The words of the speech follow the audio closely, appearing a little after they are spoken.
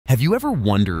Have you ever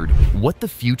wondered what the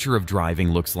future of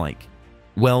driving looks like?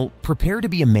 Well, prepare to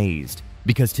be amazed,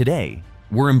 because today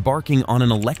we're embarking on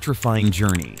an electrifying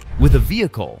journey with a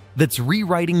vehicle that's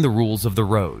rewriting the rules of the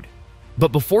road.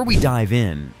 But before we dive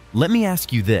in, let me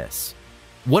ask you this.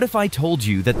 What if I told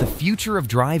you that the future of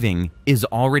driving is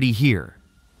already here?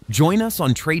 Join us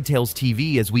on Trade Tales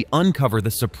TV as we uncover the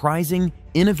surprising,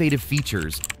 innovative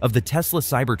features of the Tesla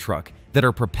Cybertruck that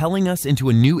are propelling us into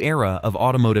a new era of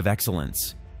automotive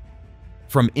excellence.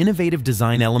 From innovative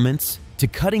design elements to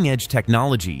cutting-edge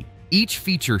technology, each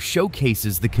feature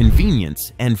showcases the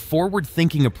convenience and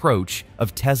forward-thinking approach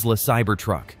of Tesla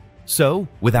Cybertruck. So,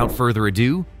 without further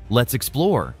ado, let's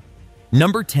explore.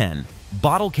 Number 10.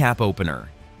 Bottle Cap Opener.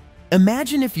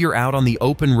 Imagine if you're out on the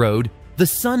open road, the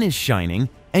sun is shining,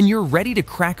 and you're ready to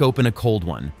crack open a cold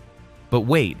one. But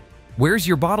wait, where's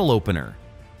your bottle opener?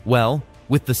 Well,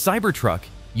 with the Cybertruck,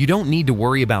 you don't need to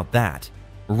worry about that.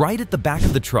 Right at the back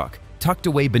of the truck, tucked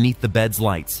away beneath the bed's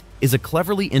lights, is a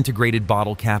cleverly integrated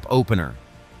bottle cap opener.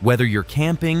 Whether you're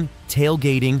camping,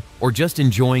 tailgating, or just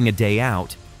enjoying a day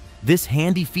out, this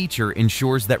handy feature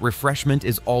ensures that refreshment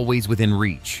is always within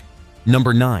reach.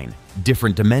 Number 9.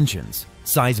 Different dimensions.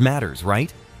 Size matters,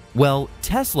 right? Well,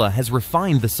 Tesla has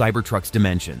refined the Cybertruck's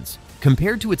dimensions.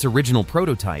 Compared to its original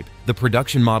prototype, the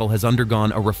production model has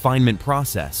undergone a refinement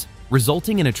process,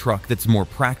 resulting in a truck that's more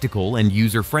practical and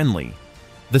user-friendly.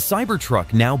 The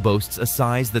Cybertruck now boasts a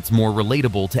size that's more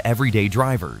relatable to everyday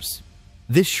drivers.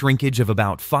 This shrinkage of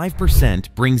about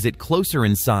 5% brings it closer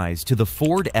in size to the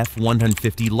Ford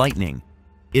F-150 Lightning.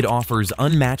 It offers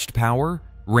unmatched power,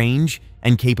 range,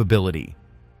 and capability.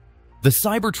 The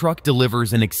Cybertruck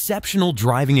delivers an exceptional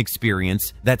driving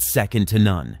experience that's second to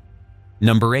none.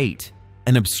 Number 8.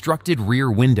 An obstructed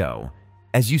rear window.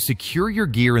 As you secure your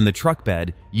gear in the truck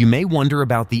bed, you may wonder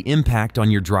about the impact on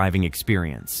your driving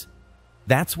experience.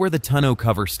 That's where the tonneau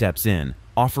cover steps in,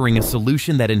 offering a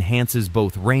solution that enhances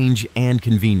both range and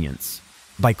convenience.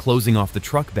 By closing off the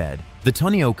truck bed, the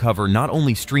tonneau cover not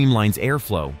only streamlines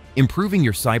airflow, improving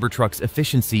your Cybertruck's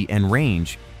efficiency and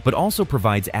range, but also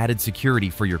provides added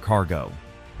security for your cargo.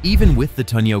 Even with the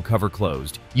tonneau cover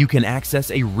closed, you can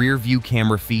access a rear-view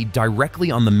camera feed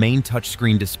directly on the main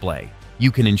touchscreen display.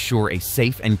 You can ensure a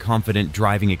safe and confident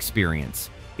driving experience.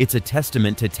 It's a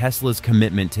testament to Tesla's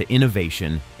commitment to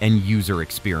innovation and user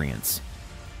experience.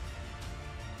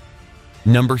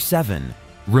 Number 7.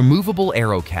 Removable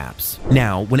aero caps.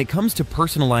 Now, when it comes to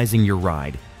personalizing your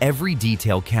ride, every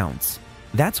detail counts.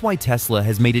 That's why Tesla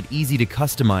has made it easy to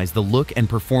customize the look and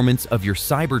performance of your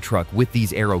Cybertruck with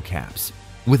these aero caps.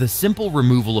 With a simple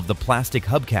removal of the plastic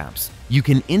hubcaps, you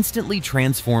can instantly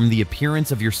transform the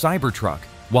appearance of your Cybertruck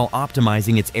while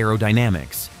optimizing its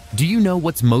aerodynamics. Do you know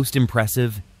what's most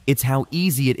impressive? It's how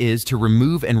easy it is to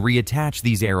remove and reattach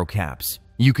these aero caps.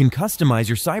 You can customize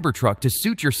your Cybertruck to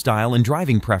suit your style and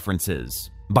driving preferences.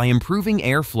 By improving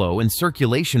airflow and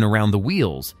circulation around the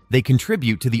wheels, they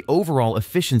contribute to the overall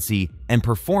efficiency and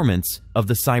performance of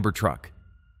the Cybertruck.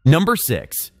 Number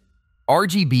 6.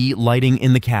 RGB lighting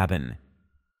in the cabin.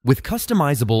 With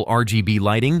customizable RGB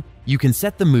lighting, you can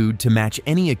set the mood to match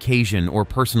any occasion or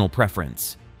personal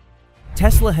preference.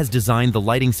 Tesla has designed the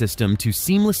lighting system to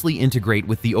seamlessly integrate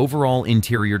with the overall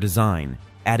interior design,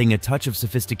 adding a touch of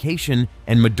sophistication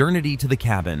and modernity to the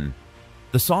cabin.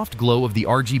 The soft glow of the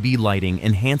RGB lighting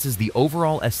enhances the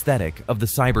overall aesthetic of the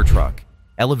Cybertruck,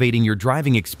 elevating your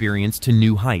driving experience to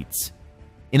new heights.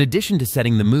 In addition to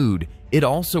setting the mood, it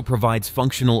also provides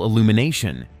functional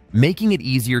illumination, making it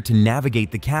easier to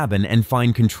navigate the cabin and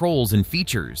find controls and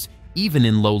features, even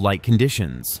in low-light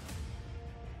conditions.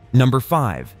 Number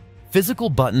 5. Physical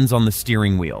buttons on the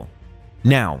steering wheel.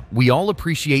 Now, we all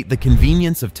appreciate the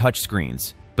convenience of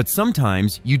touchscreens, but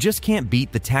sometimes you just can't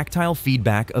beat the tactile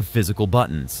feedback of physical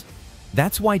buttons.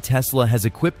 That's why Tesla has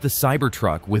equipped the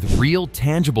Cybertruck with real,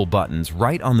 tangible buttons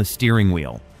right on the steering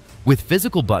wheel. With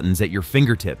physical buttons at your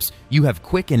fingertips, you have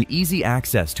quick and easy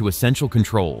access to essential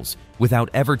controls without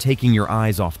ever taking your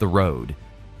eyes off the road.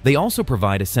 They also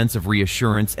provide a sense of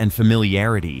reassurance and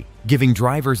familiarity, giving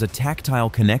drivers a tactile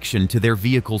connection to their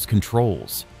vehicle's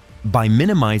controls. By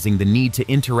minimizing the need to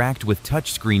interact with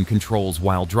touchscreen controls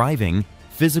while driving,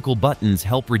 physical buttons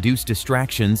help reduce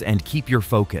distractions and keep your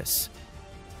focus.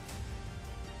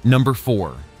 Number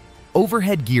 4.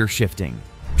 Overhead gear shifting.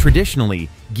 Traditionally,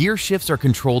 gear shifts are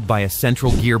controlled by a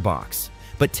central gearbox,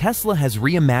 but Tesla has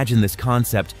reimagined this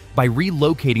concept by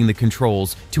relocating the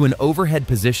controls to an overhead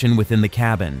position within the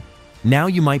cabin. Now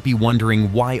you might be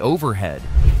wondering why overhead.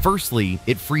 Firstly,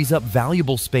 it frees up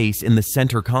valuable space in the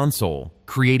center console,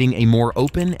 creating a more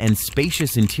open and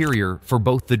spacious interior for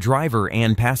both the driver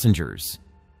and passengers.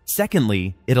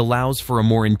 Secondly, it allows for a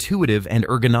more intuitive and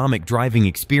ergonomic driving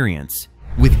experience,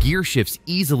 with gear shifts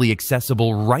easily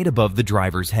accessible right above the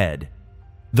driver's head.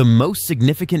 The most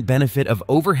significant benefit of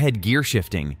overhead gear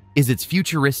shifting is its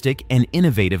futuristic and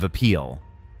innovative appeal.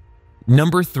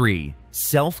 Number 3.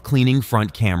 Self-cleaning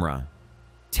front camera.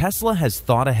 Tesla has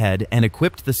thought ahead and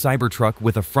equipped the Cybertruck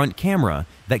with a front camera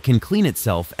that can clean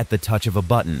itself at the touch of a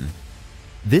button.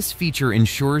 This feature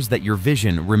ensures that your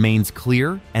vision remains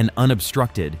clear and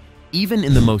unobstructed, even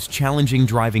in the most challenging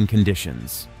driving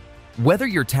conditions. Whether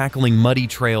you're tackling muddy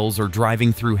trails or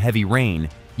driving through heavy rain,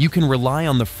 you can rely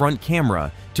on the front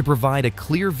camera to provide a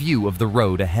clear view of the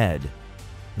road ahead.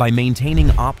 By maintaining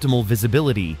optimal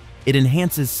visibility, it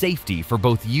enhances safety for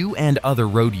both you and other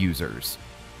road users.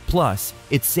 Plus,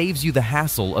 it saves you the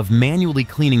hassle of manually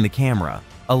cleaning the camera,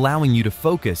 allowing you to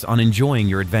focus on enjoying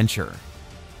your adventure.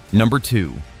 Number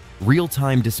 2.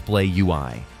 Real-time display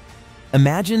UI.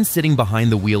 Imagine sitting behind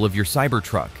the wheel of your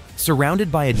Cybertruck, surrounded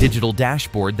by a digital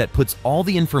dashboard that puts all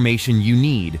the information you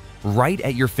need right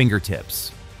at your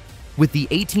fingertips. With the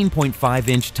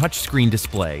 18.5-inch touchscreen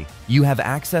display, you have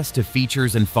access to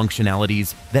features and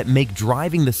functionalities that make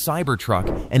driving the Cybertruck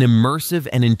an immersive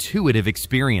and intuitive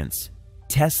experience.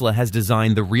 Tesla has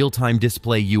designed the real-time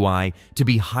display UI to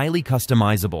be highly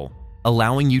customizable,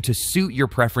 allowing you to suit your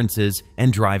preferences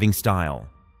and driving style.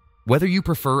 Whether you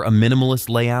prefer a minimalist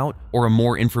layout or a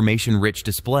more information-rich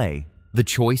display, the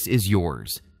choice is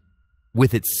yours.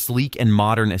 With its sleek and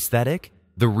modern aesthetic,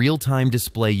 the real-time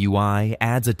display UI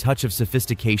adds a touch of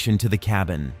sophistication to the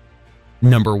cabin.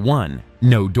 Number 1.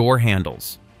 No door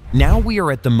handles. Now we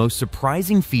are at the most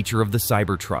surprising feature of the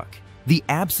Cybertruck: the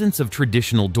absence of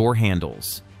traditional door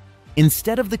handles.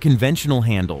 Instead of the conventional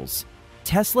handles,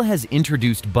 Tesla has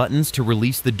introduced buttons to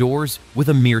release the doors with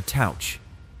a mere touch.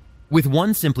 With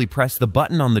one, simply press the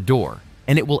button on the door,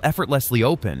 and it will effortlessly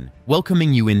open,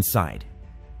 welcoming you inside.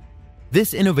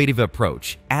 This innovative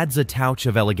approach adds a touch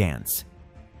of elegance.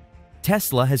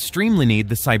 Tesla has streamlined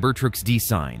the Cybertruck's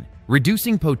design,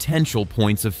 reducing potential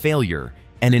points of failure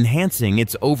and enhancing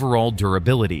its overall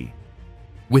durability.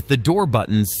 With the door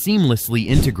buttons seamlessly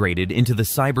integrated into the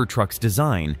Cybertruck's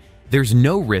design, there's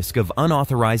no risk of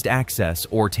unauthorized access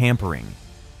or tampering.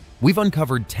 We've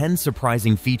uncovered 10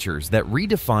 surprising features that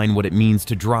redefine what it means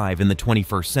to drive in the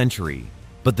 21st century,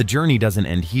 but the journey doesn't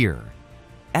end here.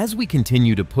 As we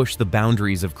continue to push the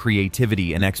boundaries of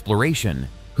creativity and exploration,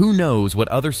 who knows what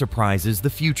other surprises the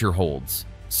future holds?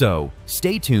 So,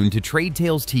 stay tuned to Trade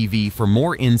Tales TV for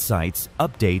more insights,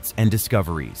 updates, and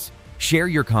discoveries. Share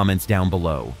your comments down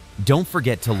below. Don't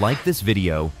forget to like this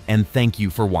video, and thank you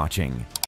for watching.